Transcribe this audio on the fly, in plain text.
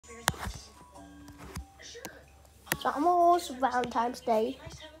It's almost Valentine's Day.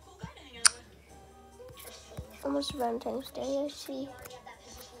 Almost Valentine's Day. Let's see.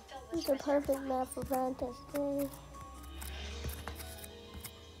 It's a perfect map for Valentine's Day.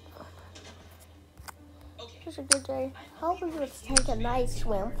 It's a good day. Hopefully let's take a nice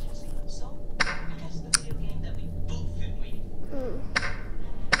swim. Somewhere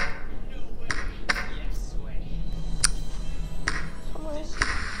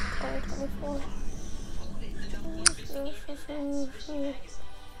 2024.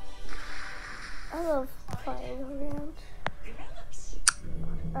 I love playing around.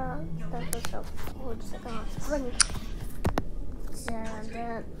 That's what's up. We'll just like, oh, spring.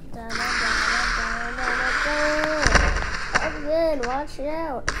 Again, watch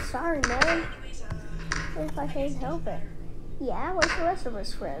out. Sorry, man. If I can't help it. Yeah, where's the rest of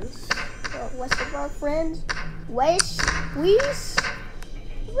us friends? What's of our friends? Where's the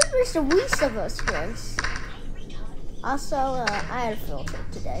least of us friends? Also, I had a field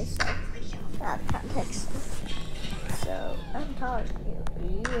trip today, so out of context. So, I'm talking to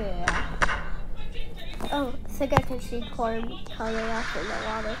you. Yeah. Oh, I think I can see corn coming off in the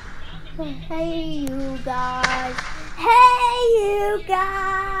water. Hey, you guys. Hey, you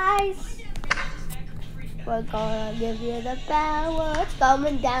guys. We're gonna give you the power. It's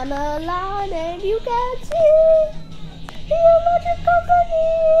coming down the line, and you can see. The electric company.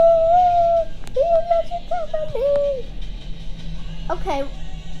 The electric company. Okay,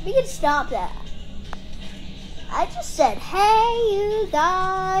 we can stop that. I just said, hey, you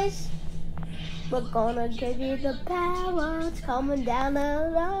guys. We're gonna give you the power. It's coming down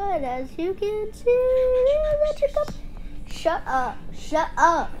the line, as you can see. Electric company. Shut up. Shut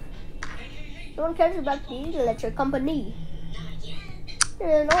up. No one cares about the electric company. It's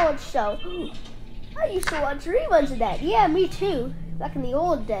an old show. I used to watch reruns of that. Yeah, me too. Back in the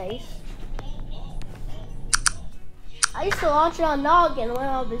old days. I used to watch it on Noggin when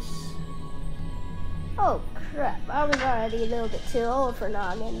I was... Oh, crap. I was already a little bit too old for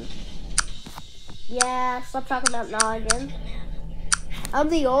Noggin. Yeah, stop talking about Noggin. I'm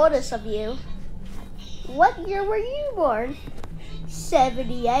the oldest of you. What year were you born?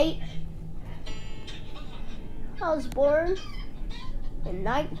 78. I was born in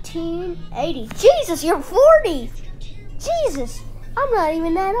 1980. Jesus, you're 40! Jesus, I'm not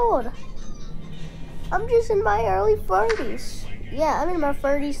even that old. I'm just in my early 40s. Yeah, I'm in my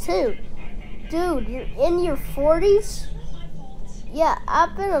 30s too. Dude, you're in your 40s? Yeah,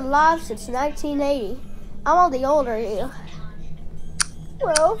 I've been alive since 1980. I'm all the older than you.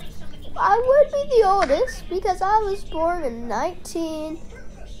 Well, I would be the oldest because I was born in 19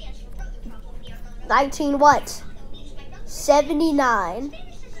 what? 79.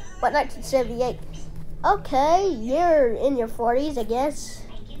 What, 1978? Okay, you're in your 40s, I guess.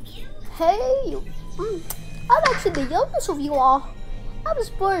 Hey, I'm actually the youngest of you all. I was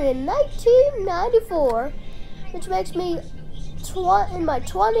born in 1994, which makes me in my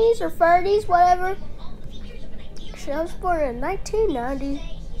 20s or 30s, whatever. Actually, I was born in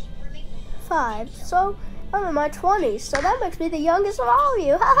 1995, so I'm in my 20s, so that makes me the youngest of all of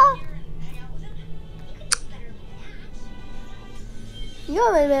you. Haha. You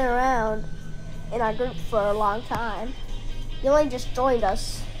haven't been around in our group for a long time. You only just joined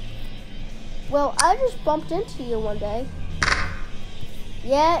us. Well, I just bumped into you one day.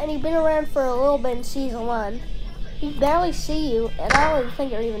 Yeah, and you've been around for a little bit in season 1. We barely see you, and I don't even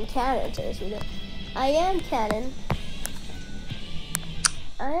think you're even canon to this video. I am canon.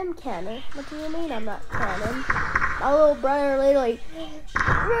 I am canon. What do you mean I'm not canon? My little brother literally...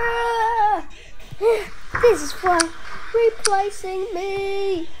 This is why replacing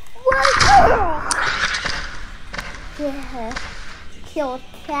me. What? Yeah. Kill a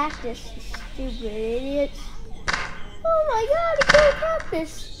cactus, you stupid idiots. Oh my god, I killed a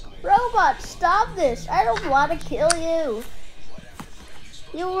cactus. Robot, stop this. I don't want to kill you.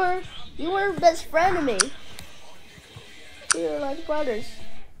 You were best friend to me. We were like brothers.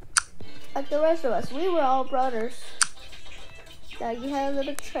 Like the rest of us. We were all brothers. Now you have a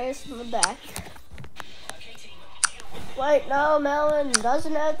little trace in the back. Wait, no, Melon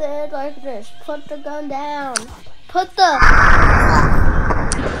doesn't have to end like this. Put the gun down. Put the...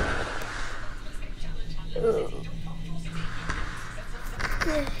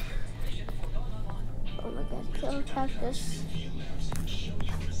 Oh my god, kill a cactus.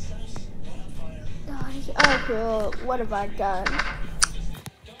 Oh, cool. What have I done?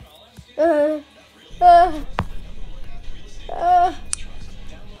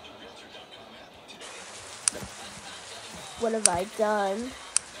 What have I done?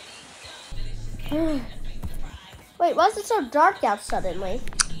 Wait, why is it so dark out suddenly?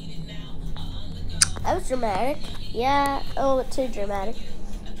 That was dramatic. Yeah, a little bit too dramatic.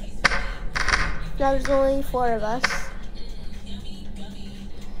 Now there's only 4 of us.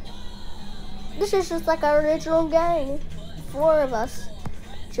 This is just like our original gang. 4 of us.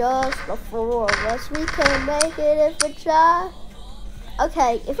 Just the 4 of us. We can make it if we try.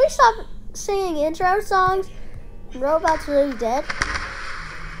 Okay, if we stop singing intro songs, Robot's really dead.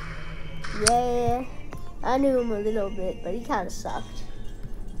 Yeah, I knew him a little bit, but he kind of sucked.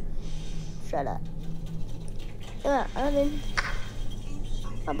 Shut up. Yeah, I've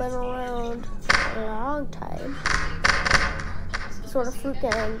been around for a long time. That's what a fruit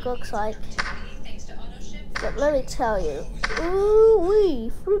gang looks like. But let me tell you,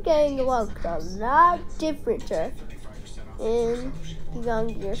 ooh-wee, fruit gang looks a lot different in young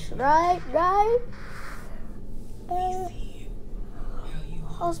years, right? I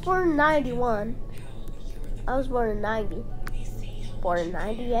was born in 91. I was born in 90. Born in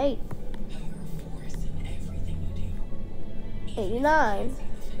 98. 89.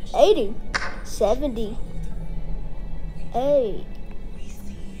 80. 70. 8.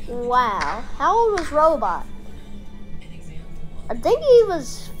 Wow. How old was Robot? I think he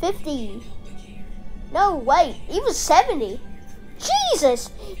was 50. No, wait. He was 70. Jesus!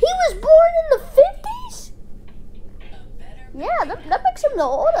 He was born in the 50s? Yeah, that makes him the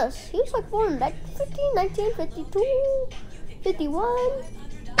oldest. He was like born in 1952, 51.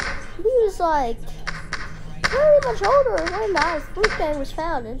 He was like very much older when the Fruit Gang was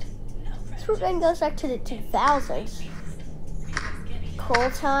founded. Fruit Gang goes back to the 2000s. Cool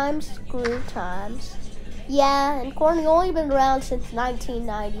times, groove times. Yeah, and corn's only been around since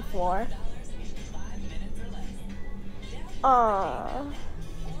 1994.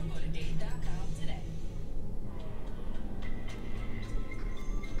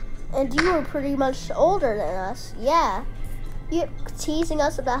 And you were pretty much older than us. Yeah. You teasing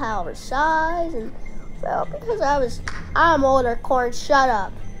us about how we're size and, well, because I'm older, Corn, shut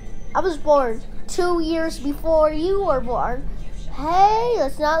up. I was born 2 years before you were born. Hey,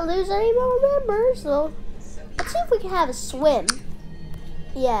 let's not lose any more members. So let's see if we can have a swim.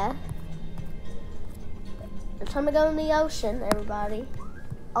 Yeah. It's time to go in the ocean, everybody.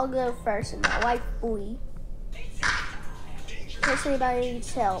 I'll go first and my wife, Bowie. In case anybody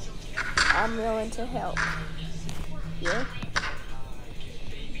needs help, I'm willing to help. Yeah?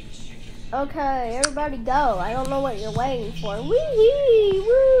 Okay, everybody go. I don't know what you're waiting for. Wee-wee,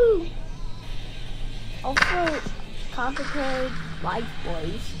 woo! Hopefully, complicated life,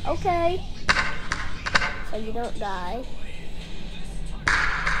 boys. Okay. So you don't die.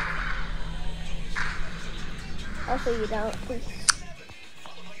 Also, you don't, please.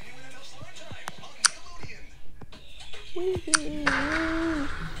 Wee-hee, woo!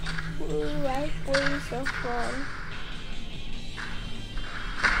 Woo, life, boys, so fun.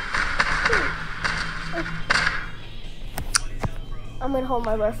 I'm gonna hold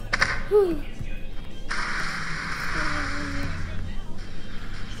my breath.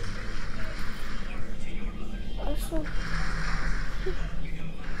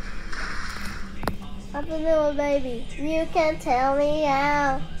 I'm a little baby. You can tell me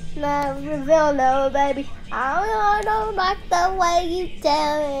how. No, no, baby. I don't like the way you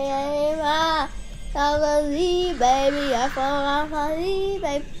tell me. I'm baby.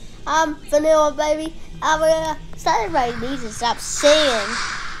 Baby. I'm vanilla, baby. Everybody needs to stop singing.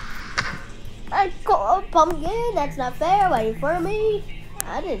 I call pumpkin. That's not fair. Wait for me.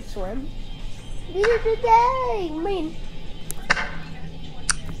 I didn't swim. Neither did they. I mean,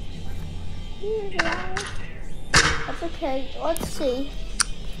 that's okay. Let's see.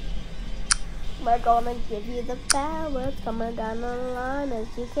 We're gonna give you the power. It's coming down the line, as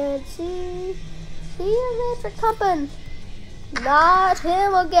you can see. See if it's coming. Not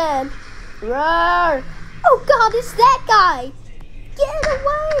him again. Roar! Oh God, it's that guy! Get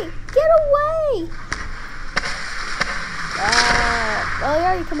away! Get away! Oh, he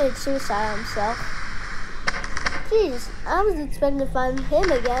already committed suicide on himself. Jeez, I was expecting to find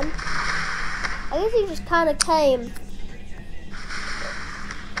him again. I guess he just kind of came.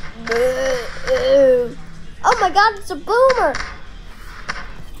 Oh my God, it's a boomer!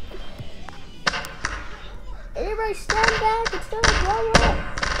 Everybody stand back, it's gonna blow up.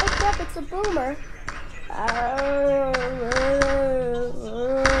 Oh crap, it's a boomer.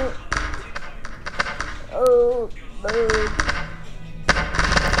 Oh, boom.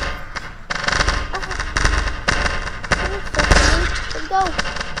 Let's go.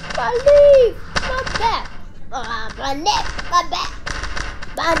 My leg, my back, my neck, my back,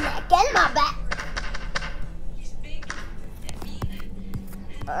 my neck and my back.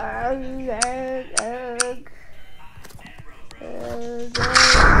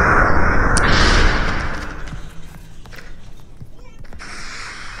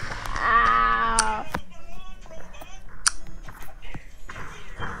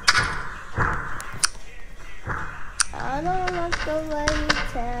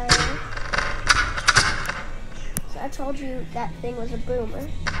 Tyler. So I told you that thing was a boomer.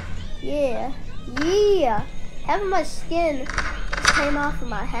 Yeah. Yeah. Half of my skin just came off of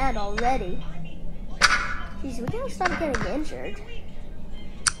my hand already. Jeez, we gotta stop getting injured.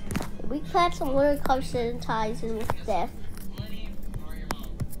 We had some water club sanitizing with death.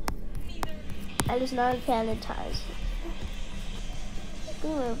 That is not sanitized.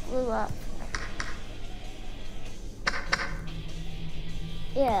 Boomer blew up.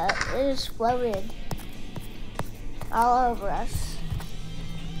 Yeah, it exploded all over us.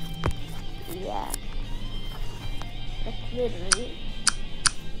 Yeah. Like literally.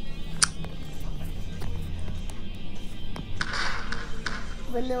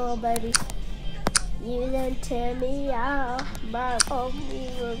 Vanilla baby. You didn't tear me out, but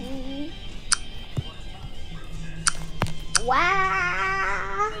me.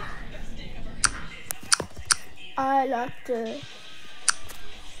 Wow! I like to.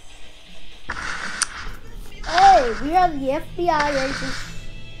 Hey, we have the FBI agents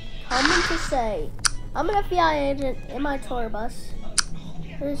coming to say, I'm an FBI agent in my tour bus.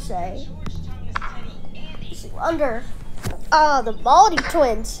 To say, under, the Baldy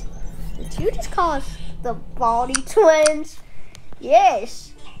twins. Did you just call us the Baldy twins?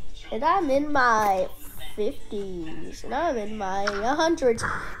 Yes. And I'm in my 50s, and I'm in my 100s.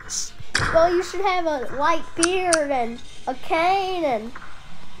 Well, you should have a white beard and a cane and,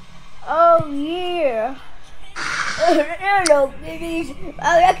 oh yeah. Hello, babies.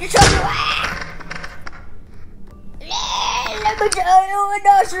 I like to show you. Let me tell you a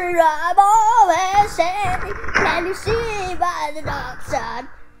nursery rhyme. Always say, can you see by the dark side?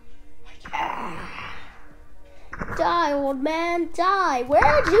 Die, old man, die.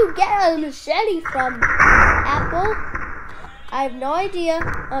 Where'd you get a machete from, Apple? I have no idea.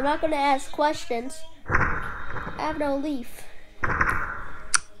 I'm not going to ask questions. I have no leaf.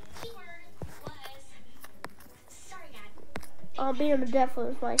 I'll beat him to death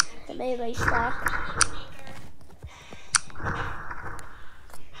with my melee stock.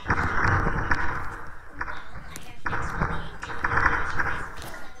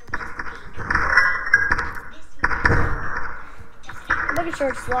 I'm making sure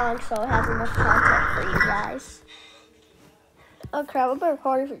it's long so it has enough content for you guys. Oh crap, I've been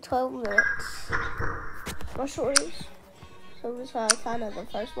recording for 12 minutes. My shorties. So this is kind of the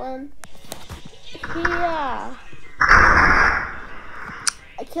first one. Yeah.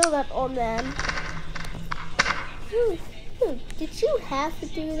 I killed that old man. Dude, did you have to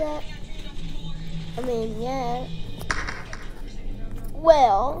do that? I mean, yeah.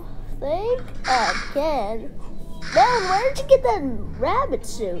 Well, think again. Man, where did you get that rabbit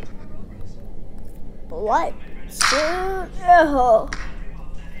suit? What suit? Oh,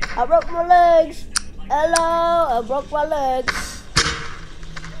 I broke my legs. Hello, I broke my legs.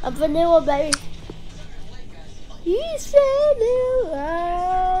 I'm vanilla, baby. He said you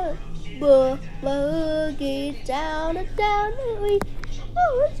are boogie down and down and we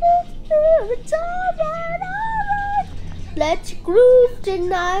it's alright. Let's groove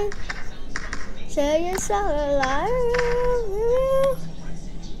tonight. Say it's alright.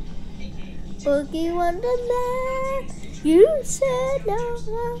 Boogie Wonderland. You said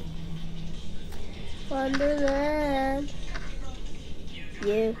no. Wonderland.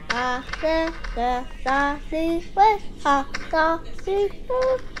 You are the way,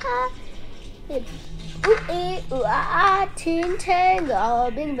 ooh ah ting tang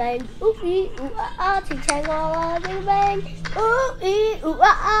bing bang, ooh ah ting tang bing bang, ooh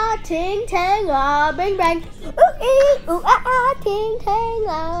ah ting tang bing bang, ooh ah ting tang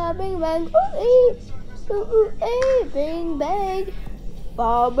bing bang, ooh bing bang,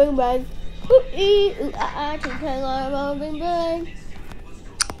 bing bang, ooh ah ting tang bing bang.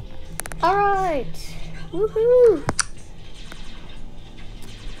 Alright, woohoo!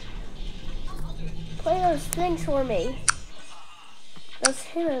 Play those things for me. Those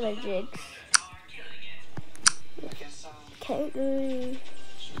hero jigs. Can't really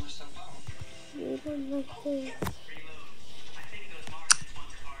do them like this.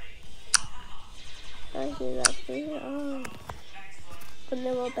 I do that for you. Oh,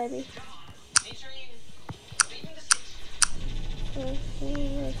 vanilla baby.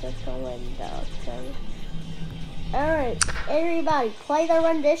 Alright, everybody, play the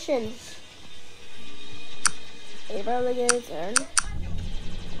renditions. Everybody get his turn.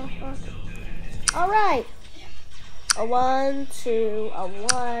 Alright. A 1, 2, a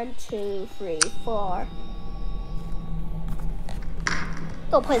 1, 2, 3, 4.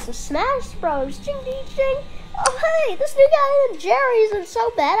 Go play some Smash Bros. Ching, ching, ching. Oh hey, this new guy named Jerry isn't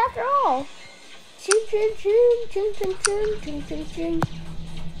so bad after all. Ching, ching, ching, ching, ching, ching, ching, ching, ching.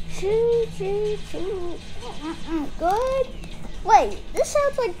 Choo, choo, choo. Good. Wait, this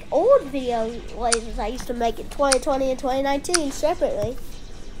sounds like old video lasers I used to make in 2020 and 2019 separately.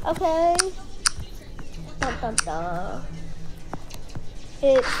 Okay. Dun, dun, dun.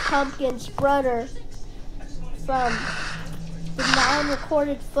 It's Pumpkin's brother from the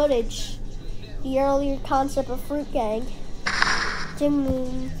non-recorded footage, the earlier concept of Fruit Gang.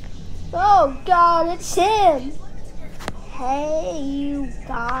 Jim. Oh God, it's him. Hey, you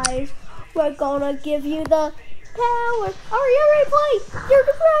guys, we're gonna give you the power. Are you ready to play your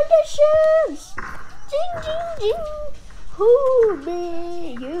conditions? Ding, ding, ding. Who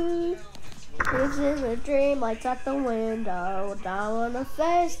be you? This is a dream, lights out the window, down on the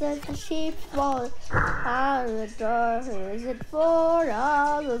face that the sheep falling out of the door. Is it for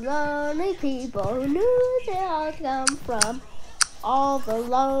all the lonely people who knew they all come from? All the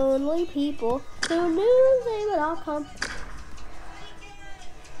lonely people who knew they would all come.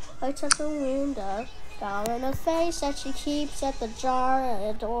 Lights out the window, down in the face that she keeps at the jar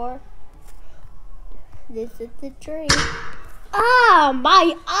at the door. This is the dream. Ah,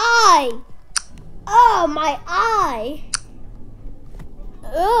 my eye! Oh, my eye!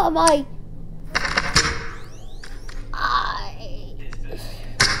 Oh, my eye!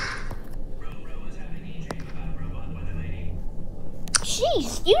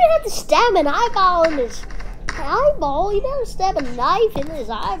 Jeez, you didn't have to stab an eyeball in his eyeball. You didn't have to stab a knife in his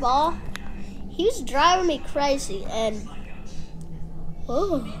eyeball. He was driving me crazy, and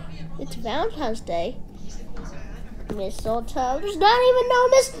oh, it's Valentine's Day. Mistletoe. There's not even no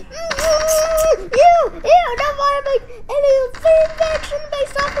don't want to make any fanfiction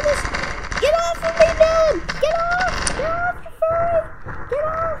based off of this. Get off of me, man! Get off! Get off, you furry! Get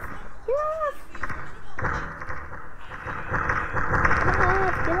off!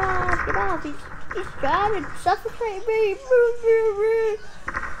 Get off! Get off! Get off! He's trying to suffocate me.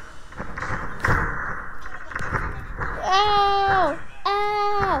 Ow!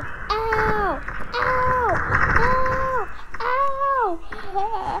 Ow! Ow! Ow!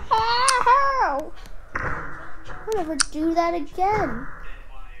 Ow! I'll never do that again.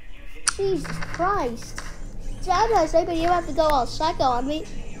 Jesus Christ. Sometimes but you have to go all psycho on me.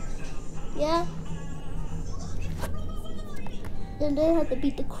 Yeah? And they have to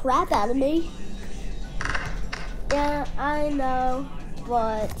beat the crap out of me. Yeah, I know,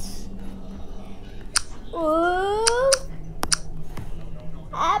 but ooh,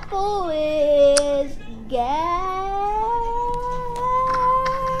 Apple is gay.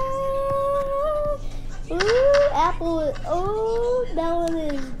 Ooh, Apple is, oh, that one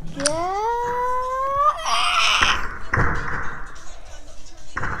is gay.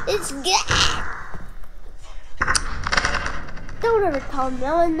 It's gay. Don't ever call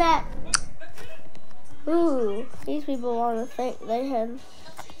Melon that. Ooh, these people want to think they can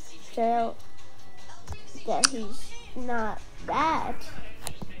tell that he's not bad.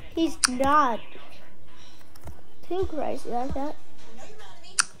 He's not too crazy like that.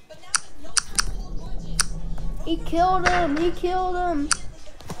 He killed him. He killed him.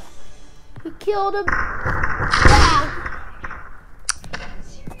 He killed him. Ah.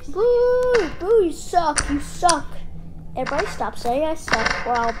 Boo! Boo! You suck. You suck. Everybody stop saying I suck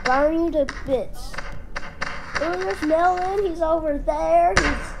or I'll burn you to bits. Oh, there's Melon. He's over there.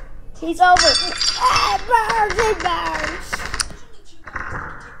 He's over. Ah, it burns.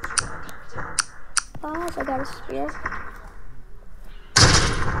 Oh, I got a spear.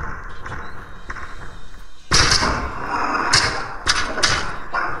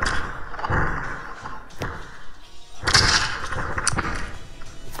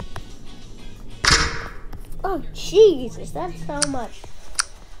 Oh, Jesus, that's so much.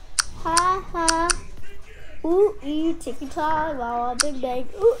 Ha ha. Ooh, ee, ticky tock, wow, big bang.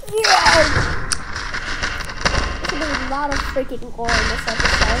 Ooh, yeah! There's gonna be a lot of freaking gore in this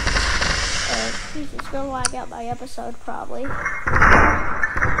episode. Jesus, gonna lag out my episode probably. Age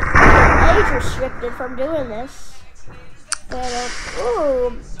restricted from doing this. But,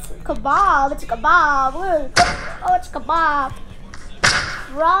 ooh, kebab, it's a kebab. Oh, it's kebab.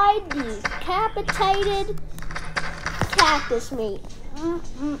 Fried decapitated cactus meat.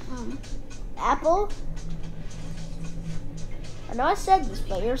 Apple? I know I said this,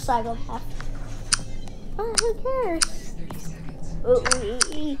 but you're a psychopath. Oh, who cares? Ooh,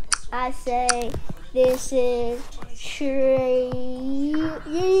 I say this is tree.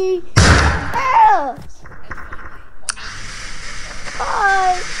 Ah!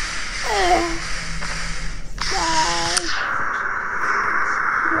 Bye. Bye.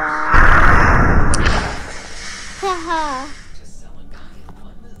 Haha.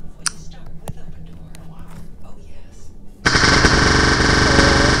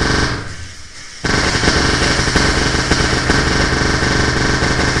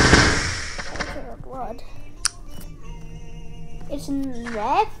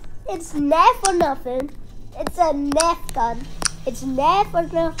 It's naff or nothing. It's a naff gun. It's naff or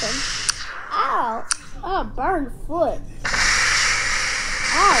nothing. Ow. Oh, burned foot.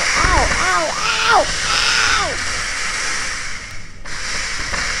 Ow, ow, ow, ow, ow.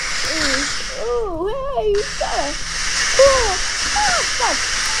 Ooh, hey, you gotta. Cool. Oh, my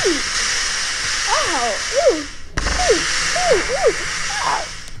feet. Ow, ooh, ow.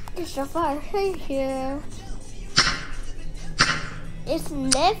 It's a fire. Thank you. It's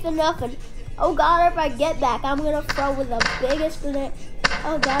naff or nothing. Oh God, if I get back, I'm gonna throw with the biggest grenade.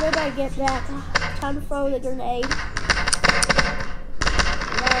 Oh God, if I get back, time to throw the grenade.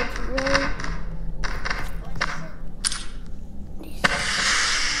 That's really...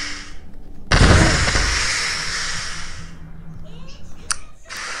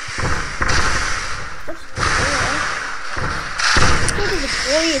 This is the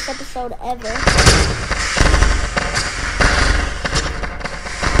goriest episode ever.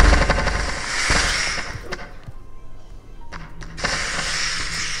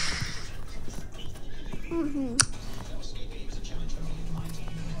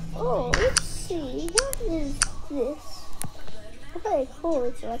 Oh, let's see. What is this? Okay, cool.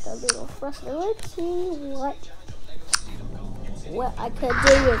 It's like a little thruster. Let's see what I could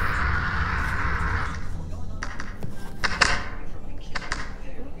do with.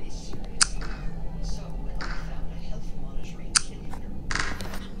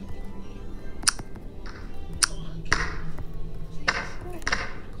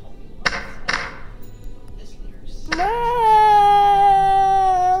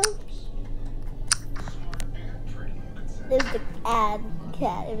 There's the ad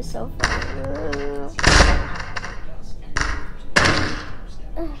cat. It was so funny.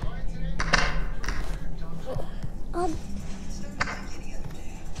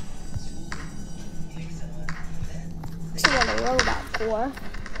 She got a robot for.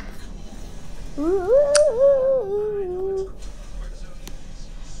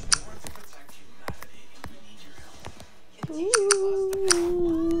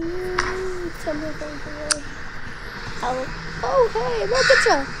 Tell me if oh, hey, look at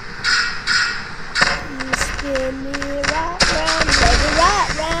you. You spin me right round, baby, right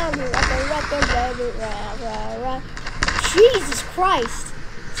round. Rock a baby, right. Jesus Christ.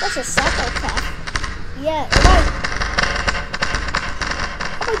 Such a psychopath. Yeah, right.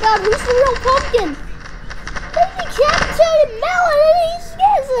 Oh my God, who's the real pumpkin? There's a decapitated melon and he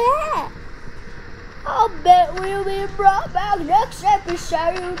scares the hat. I'll bet we'll be brought back next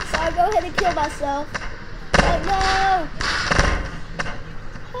episode, so I'll go ahead and kill myself. But no!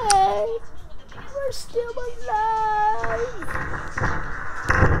 Hey, we're still alive!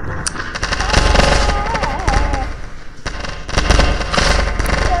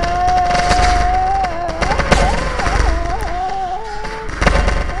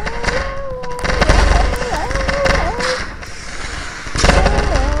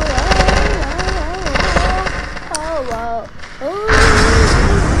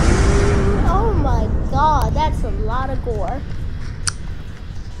 Oh my God, that's a lot of gore.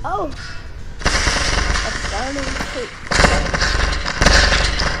 Oh, a burning cake.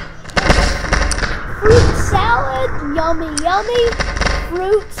 Fruit salad, yummy, yummy.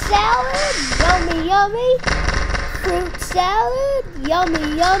 Fruit salad, yummy, yummy. Fruit salad, yummy,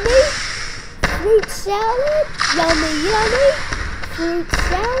 yummy. Fruit salad, yummy, yummy. Fruit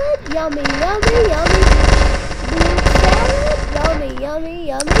salad, yummy, yummy, yummy. Fruit salad, yummy, yummy,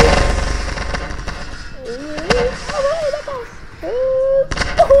 yummy.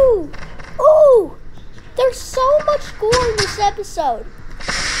 Ooh, there's so much gore in this episode.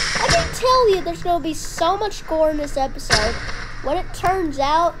 I can tell you there's going to be so much gore in this episode. When it turns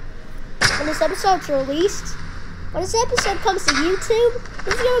out, when this episode's released, when this episode comes to YouTube,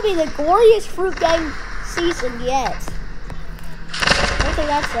 this is going to be the goriest Fruit Gang season yet. I don't think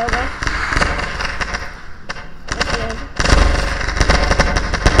that's over.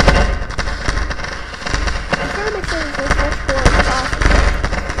 I'm trying to make sure there's as much gore as possible.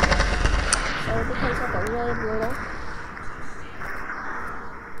 So it becomes like a really brutal.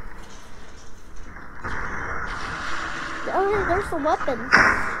 Oh yeah, there's the weapons.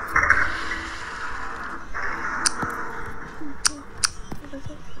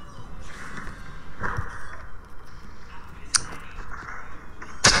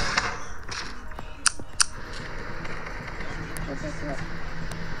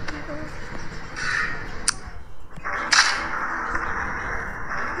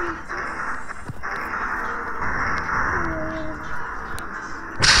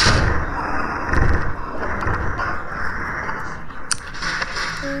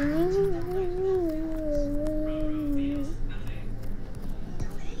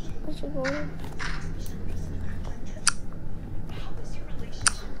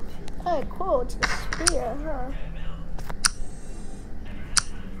 Oh, cool. It's a spear, huh?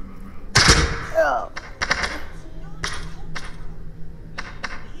 Oh.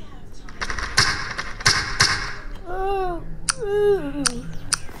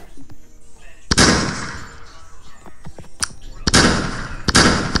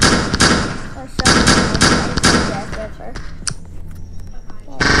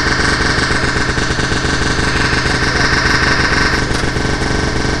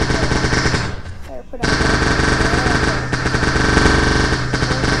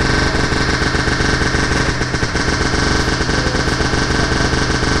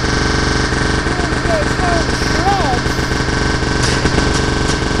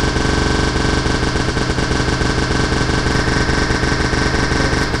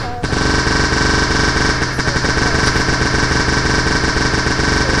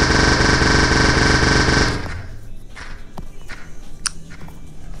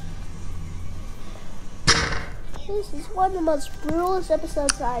 This is one of the most brutalest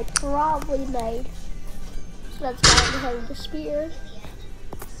episodes I probably made. So let's got him with a spear.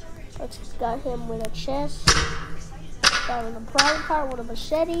 Let's got him with a chest. Got him with a private part with a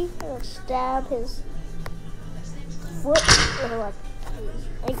machete. And let's stab his foot or like his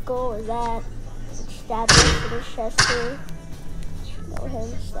ankle or that. Let's stab this with his chest too. Go ahead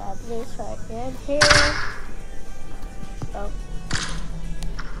and stab this right in here. Oh.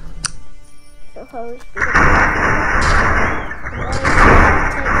 Supposed to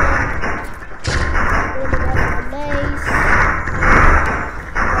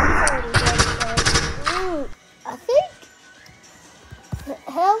I think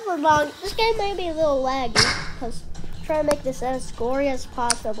however long this game may be a little laggy because I'm trying to make this as gory as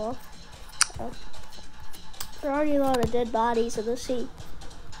possible. There are already a lot of dead bodies in the sea.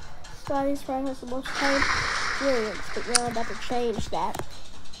 This body's probably has the most time experience, but now I'm about to change that.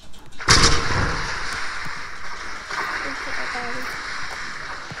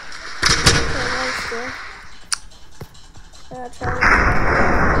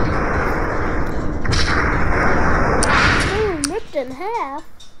 Ooh, ripped in half.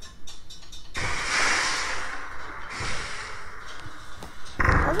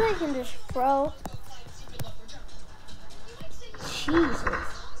 I think I can just throw. Jesus.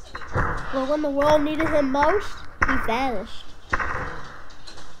 But when the world needed him most, he vanished.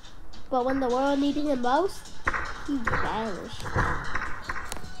 But when the world needed him most, he vanished.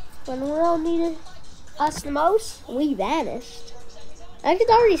 When the world needed us the most, we vanished. I can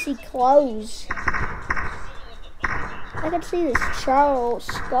already see clothes. I can see this Charles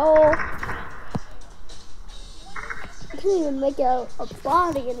skull. I can't even make out a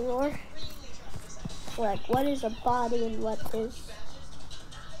body anymore. Like, what is a body and what is...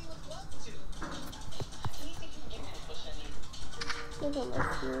 Look at my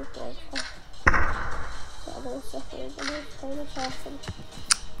shoes, like, other stuff is kind of awesome.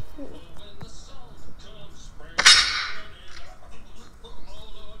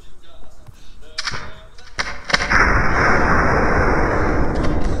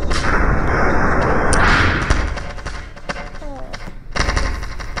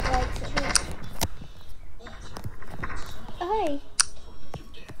 Hey.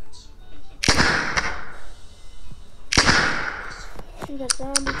 See the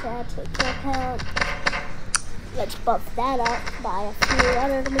zombie tab to kill count. Let's buff that up by a few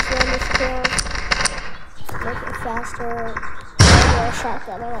other miscellaneous kills. Make it faster. A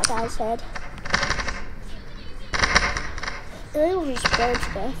shotgun on that guy's head. And it'll just burn to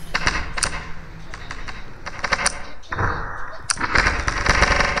death.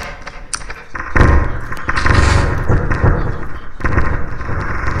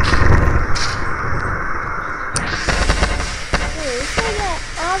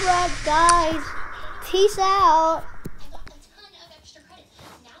 Alright guys, peace out.